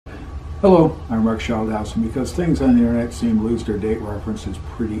Hello, I'm Mark Schaldhouse, and because things on the internet seem to lose their date reference, it's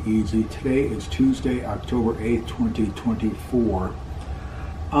pretty easy. Today is Tuesday, October 8th, 2024.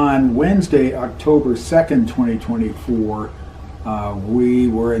 On Wednesday, October 2nd, 2024, we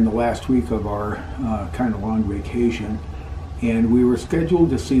were in the last week of our kind of long vacation, and we were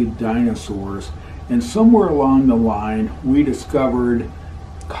scheduled to see dinosaurs. And somewhere along the line, we discovered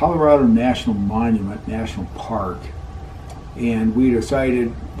Colorado National Monument, National Park. And we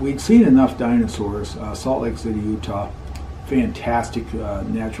decided we'd seen enough dinosaurs. Salt Lake City, Utah, fantastic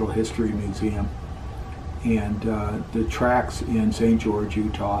natural history museum, and the tracks in St. George,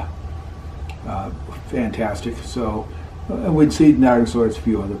 Utah, fantastic. So we'd seen dinosaurs a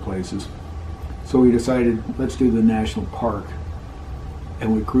few other places. So we decided, let's do the national park,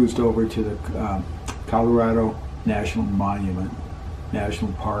 and we cruised over to the Colorado National Monument,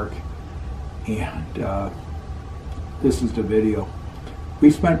 National Park, and this is the video. We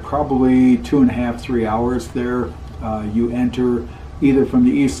spent probably 2.5 to 3 hours there. You enter either from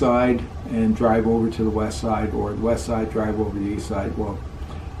the east side and drive over to the west side, or the west side drive over the east side. Well,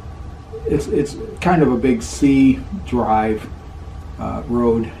 it's kind of a big C drive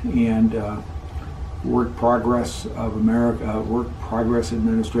road, and Work Progress of America, Work Progress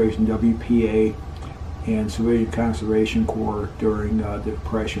Administration, WPA, and Civilian Conservation Corps during the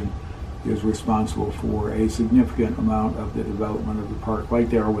Depression is responsible for a significant amount of the development of the park, like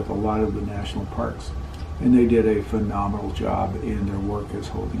they are with a lot of the national parks. And they did a phenomenal job, and their work is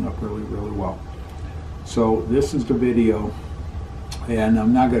holding up really, really well. So this is the video, and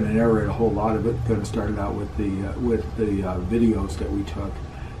I'm not going to narrate a whole lot of it. I'm going to start it out with the videos that we took,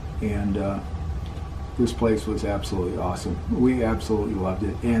 and this place was absolutely awesome. We absolutely loved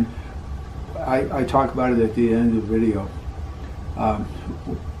it, and I talk about it at the end of the video.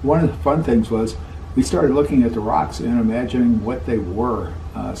 One of the fun things was we started looking at the rocks and imagining what they were.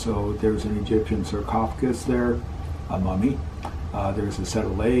 So there's an Egyptian sarcophagus there, a mummy. There's a set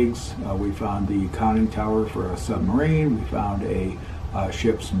of legs. We found the conning tower for a submarine. We found a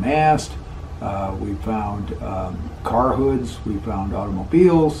ship's mast. We found car hoods. We found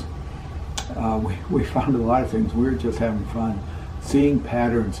automobiles. We found a lot of things. We were just having fun seeing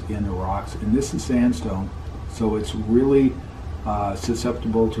patterns in the rocks. And this is sandstone, so it's really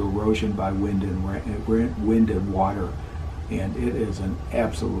susceptible to erosion by wind and water, and it is an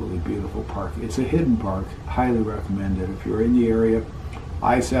absolutely beautiful park. It's a hidden park. Highly recommended if you're in the area.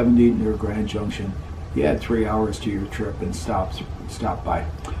 I-70 near Grand Junction. You add 3 hours to your trip and stop by.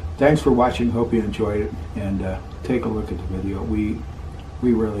 Thanks for watching. Hope you enjoyed it, and take a look at the video. We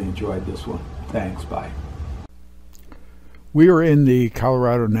really enjoyed this one. Thanks. Bye. We are in the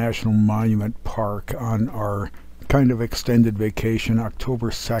Colorado National Monument Park on our kind of extended vacation, October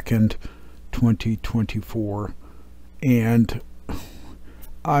 2nd, 2024, and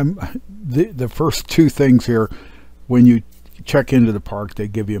the first two things here. When you check into the park, they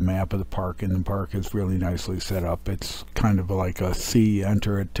give you a map of the park, and the park is really nicely set up. It's kind of like a C. You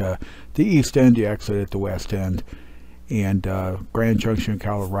enter at the east end, you exit at the west end, and Grand Junction,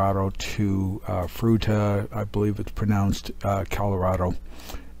 Colorado to Fruita, I believe it's pronounced, Colorado.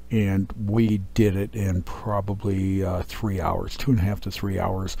 And we did it in probably 3 hours, 2.5 to 3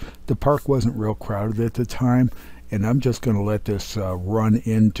 hours. The park wasn't real crowded at the time, and I'm just going to let this run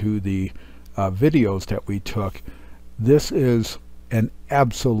into the videos that we took. This is an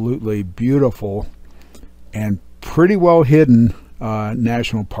absolutely beautiful and pretty well hidden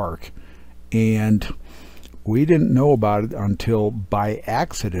national park, and we didn't know about it until by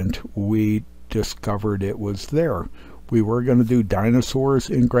accident we discovered it was there. We were going to do dinosaurs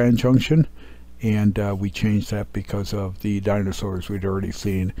in Grand Junction, and we changed that because of the dinosaurs we'd already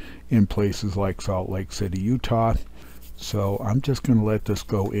seen in places like Salt Lake City, Utah. So I'm just going to let this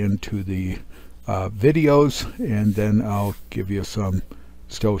go into the videos, and then I'll give you some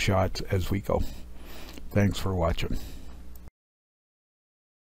still shots as we go. Thanks for watching.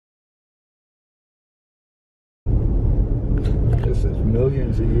 This is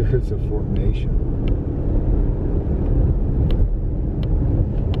millions of years of formation.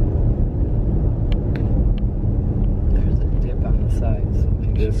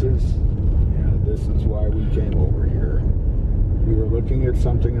 This is why we came over here. We were looking at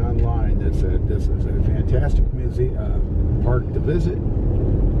something online that said this is a fantastic museum, park to visit,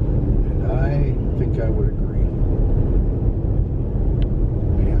 and I think I would agree.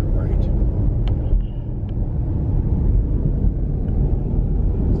 Yeah, right.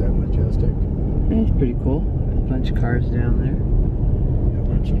 Is that majestic? Yeah, it's pretty cool. There's a bunch of cars down there. Yeah,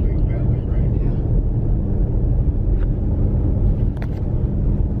 that's a big valley, right? Yeah.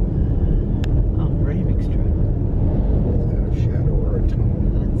 Oh, Ravix truck. Is that a shadow or a tunnel?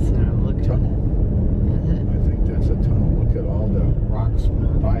 That's what I'm looking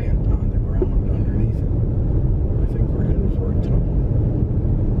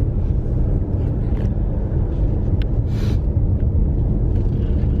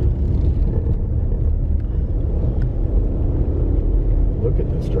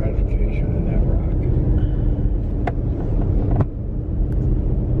stratification in that rock.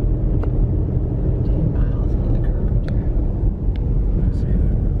 10 miles on the curvature. I see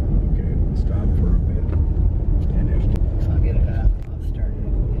that. Okay, we'll stop for a bit. And if So I'll get it up. I'll start it.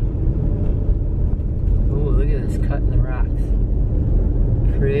 Oh, look at this cut in the rocks.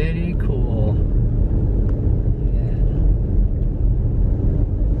 Pretty cool. Yeah.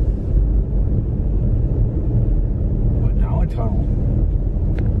 But now a tunnel.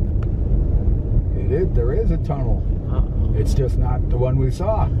 There is a tunnel. Uh-oh. It's just not the one we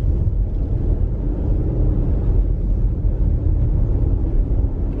saw.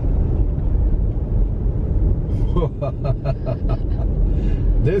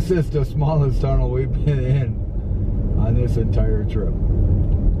 This is the smallest tunnel we've been in on this entire trip.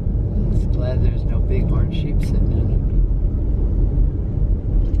 Just glad there's no bighorn sheep sitting in it.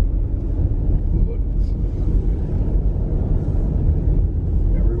 Look at this.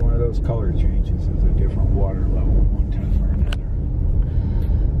 Every one of those color changes is a different water level, one time or another.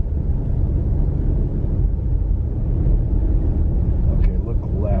 Okay, look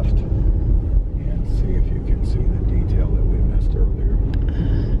left and see if you can see the detail that we missed earlier.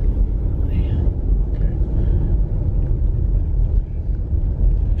 Okay.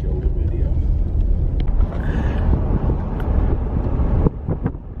 Kill the video.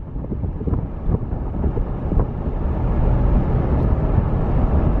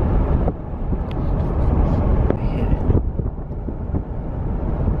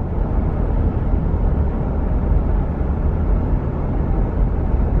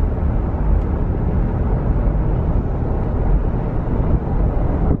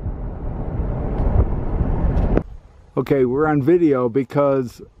 Okay, we're on video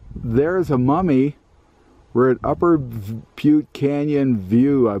because there's a mummy. We're at Upper Butte Canyon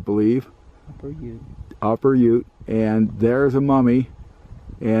View, I believe. Upper Ute. And there's a mummy.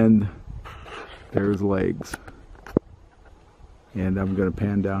 And there's legs. And I'm going to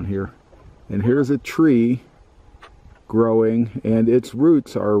pan down here. And here's a tree growing. And its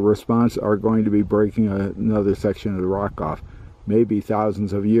roots are going to be breaking another section of the rock off. Maybe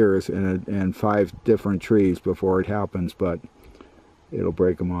thousands of years and 5 different trees before it happens, but it'll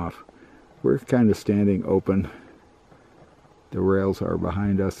break them off. We're kind of standing open. The rails are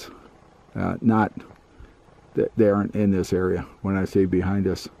behind us. They aren't in this area. When I say behind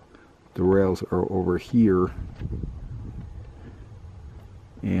us, the rails are over here.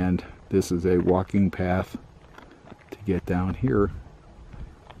 And this is a walking path to get down here.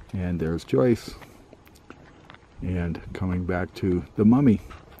 And there's Joyce. And coming back to the mummy.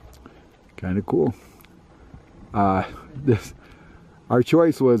 Kind of cool. Our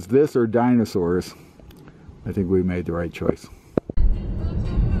choice was this or dinosaurs. I think we made the right choice.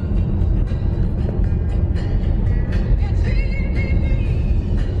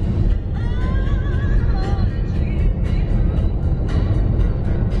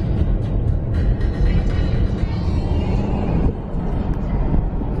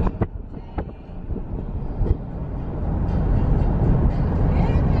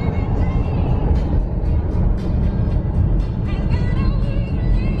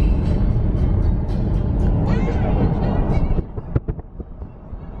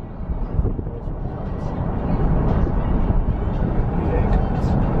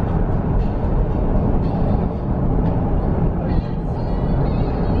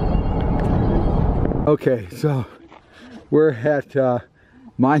 Okay, so we're at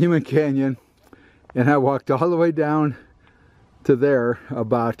Monument Canyon, and I walked all the way down to there,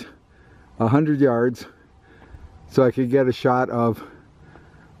 about 100 yards, so I could get a shot of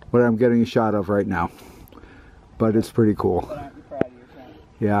what I'm getting a shot of right now. But it's pretty cool. But aren't you proud of yourself?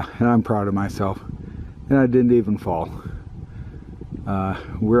 Yeah, and I'm proud of myself. And I didn't even fall.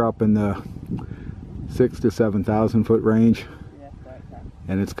 We're up in the 6,000 to 7,000 foot range,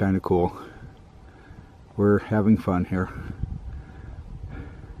 and it's kind of cool. We're having fun here.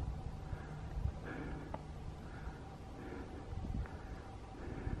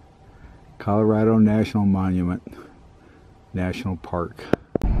 Colorado National Monument, National Park.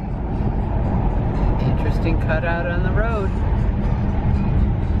 Interesting cutout on the road.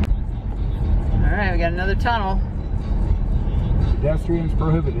 Alright, we got another tunnel. Pedestrians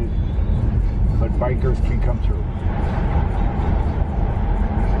prohibited, but bikers can come through.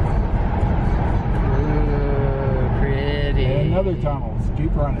 Ooh, pretty. And another tunnel.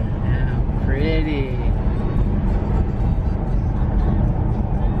 Keep running. Yeah, pretty.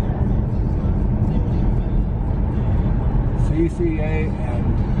 CCA and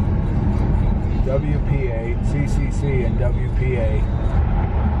WPA, CCC and WPA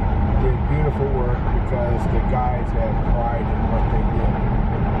did beautiful work because the guys had pride in what they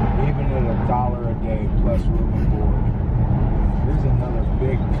did. day plus room and board. Here's another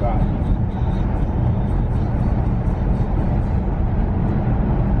big cut.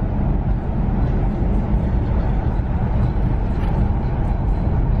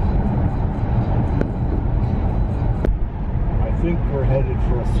 I think we're headed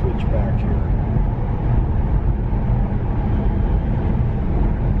for a switchback here.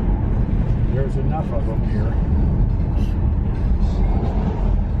 There's enough of them here.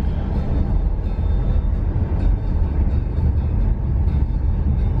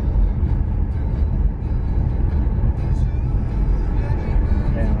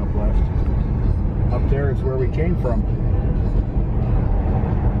 And up left. Up there is where we came from.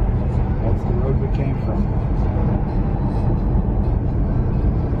 That's the road we came from.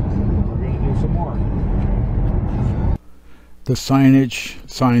 We're going to do some more. The signage,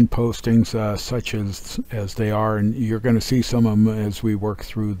 sign postings, such as they are, and you're going to see some of them as we work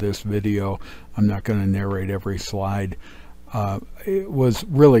through this video. I'm not going to narrate every slide. It was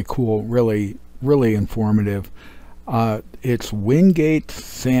really cool, really informative. It's Wingate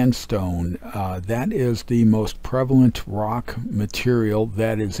sandstone. That is the most prevalent rock material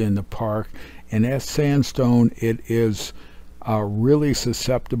that is in the park, and as sandstone, it is really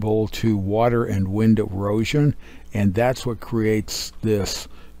susceptible to water and wind erosion, and that's what creates this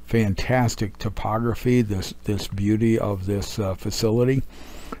fantastic topography, this beauty of this facility.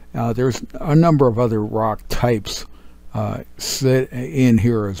 There's a number of other rock types sit in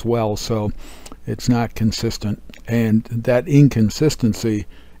here as well, so it's not consistent, and that inconsistency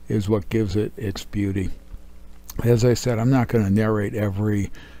is what gives it its beauty. As I said, I'm not going to narrate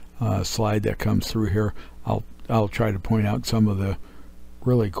every slide that comes through here. I'll try to point out some of the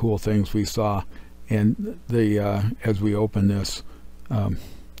really cool things we saw, and as we open this,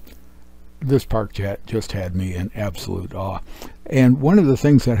 this park just had me in absolute awe. And one of the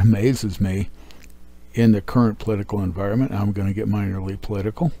things that amazes me in the current political environment, I'm going to get minorly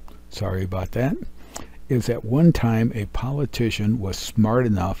political, sorry about that, is at one time a politician was smart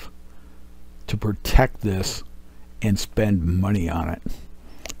enough to protect this and spend money on it,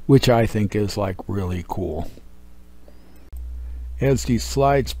 which I think is like really cool. As these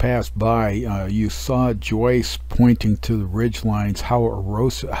slides passed by, you saw Joyce pointing to the ridge lines, how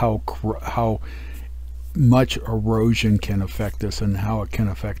much erosion can affect this and how it can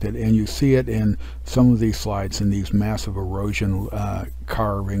affect it. And you see it in some of these slides, in these massive erosion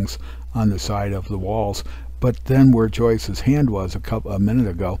carvings on the side of the walls. But then where Joyce's hand was a minute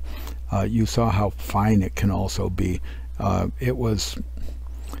ago, you saw how fine it can also be.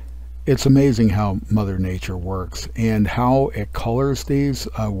 It's amazing how Mother Nature works and how it colors these.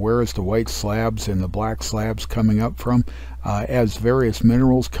 Where is the white slabs and the black slabs coming up from? As various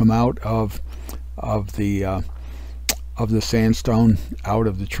minerals come out of the sandstone, out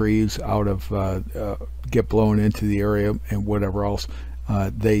of the trees, get blown into the area and whatever else,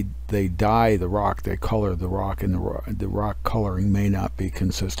 they dye the rock, they color the rock, and the rock coloring may not be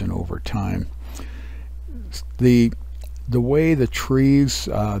consistent over time. The way the trees,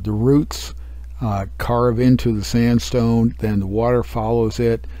 the roots carve into the sandstone, then the water follows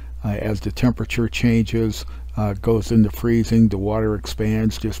it. As the temperature changes, goes into freezing, the water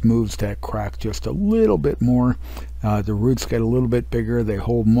expands, just moves that crack just a little bit more. The roots get a little bit bigger, they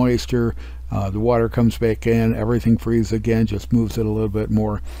hold moisture, the water comes back in, everything freezes again, just moves it a little bit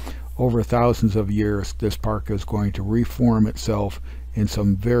more. Over thousands of years, this park is going to reform itself in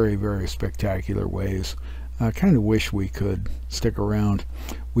some very spectacular ways. I kind of wish we could stick around.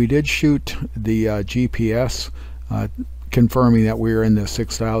 We did shoot the GPS confirming that we are in the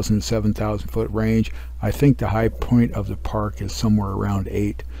 6,000 7,000 foot range. I think the high point of the park is somewhere around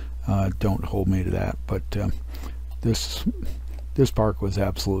 8. Don't hold me to that, but this park was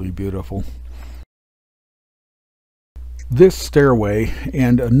absolutely beautiful. This stairway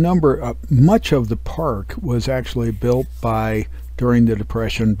and much of the park was actually built during the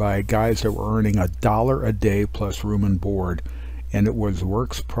Depression by guys that were earning $1 a day plus room and board, and it was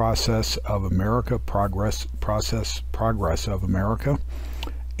Works Progress of America, Progress of America,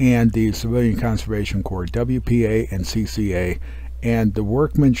 and the Civilian Conservation Corps, WPA and CCA. And the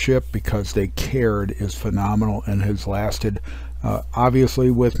workmanship, because they cared, is phenomenal and has lasted,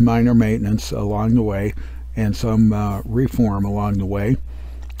 obviously with minor maintenance along the way and some reform along the way,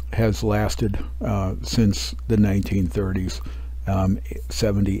 has lasted since the 1930s.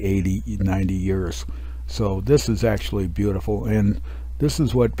 70, 80, 90 years. So this is actually beautiful, and this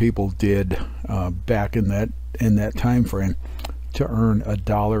is what people did back in that time frame to earn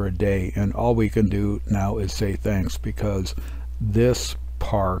 $1 a day. And all we can do now is say thanks, because this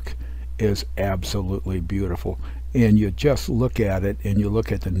park is absolutely beautiful. and you just look at it, and you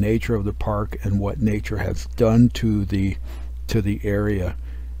look at the nature of the park and what nature has done to the area,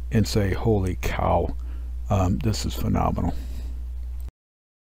 and say, holy cow, this is phenomenal.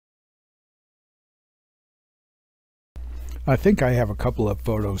 I think I have a couple of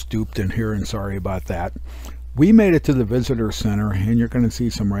photos duped in here, and sorry about that. We made it to the visitor center, and you're going to see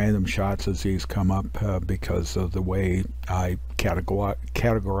some random shots as these come up because of the way I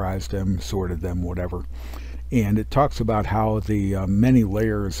categorized them, sorted them, whatever. And it talks about how the many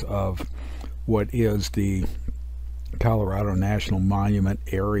layers of what is the Colorado National Monument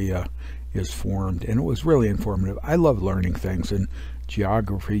area is formed, and it was really informative. I love learning things, and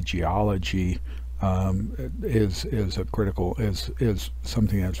geography, geology is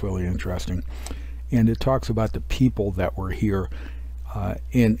something that's really interesting. And it talks about the people that were here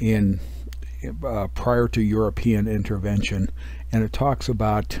prior to European intervention, and it talks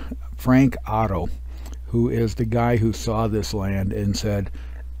about Frank Otto, who is the guy who saw this land and said,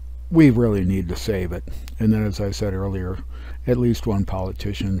 we really need to save it. And then, as I said earlier, at least one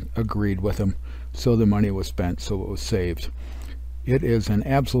politician agreed with him, so the money was spent, so it was saved. It is an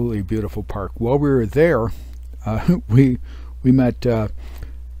absolutely beautiful park. While we were there, we met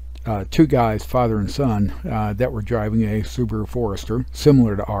two guys, father and son, that were driving a Subaru Forester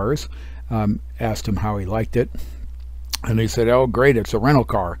similar to ours. Asked him how he liked it, and he said, oh great, it's a rental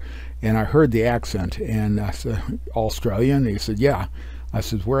car. And I heard the accent, and I said, Australian? He said, yeah. I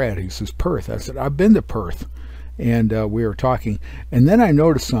said, where at? He says, Perth. I said, I've been to Perth. And we were talking, and then I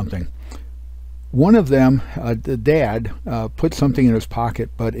noticed something. One of them, the dad, put something in his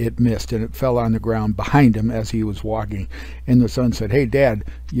pocket, but it missed, and it fell on the ground behind him as he was walking. And the son said, hey Dad,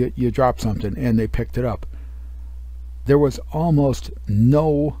 you dropped something, and they picked it up. There was almost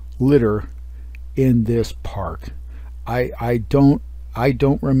no litter in this park. I don't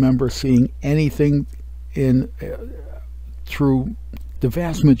remember seeing anything through the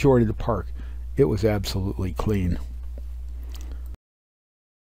vast majority of the park. It was absolutely clean.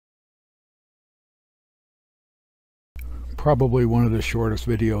 Probably one of the shortest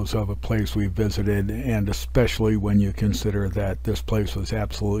videos of a place we visited, and especially when you consider that this place was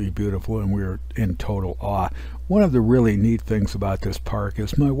absolutely beautiful and we were in total awe. One of the really neat things about this park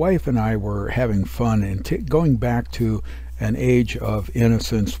is my wife and I were having fun and going back to an age of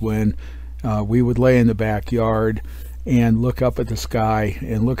innocence when we would lay in the backyard and look up at the sky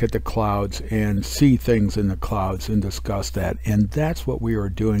and look at the clouds and see things in the clouds and discuss that. And that's what we are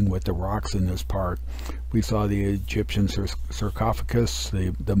doing with the rocks in this park. We saw the Egyptian sarcophagus,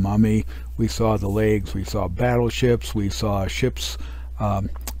 the mummy, we saw the legs, we saw battleships, we saw ships,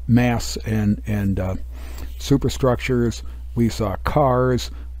 masts and superstructures, we saw cars,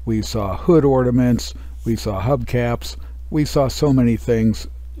 we saw hood ornaments, we saw hubcaps, we saw so many things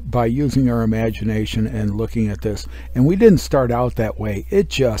by using our imagination and looking at this. And we didn't start out that way, it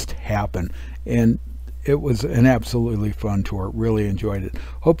just happened, and it was an absolutely fun tour. Really enjoyed it.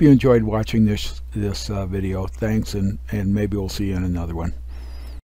 Hope you enjoyed watching this video. Thanks, and maybe we'll see you in another one.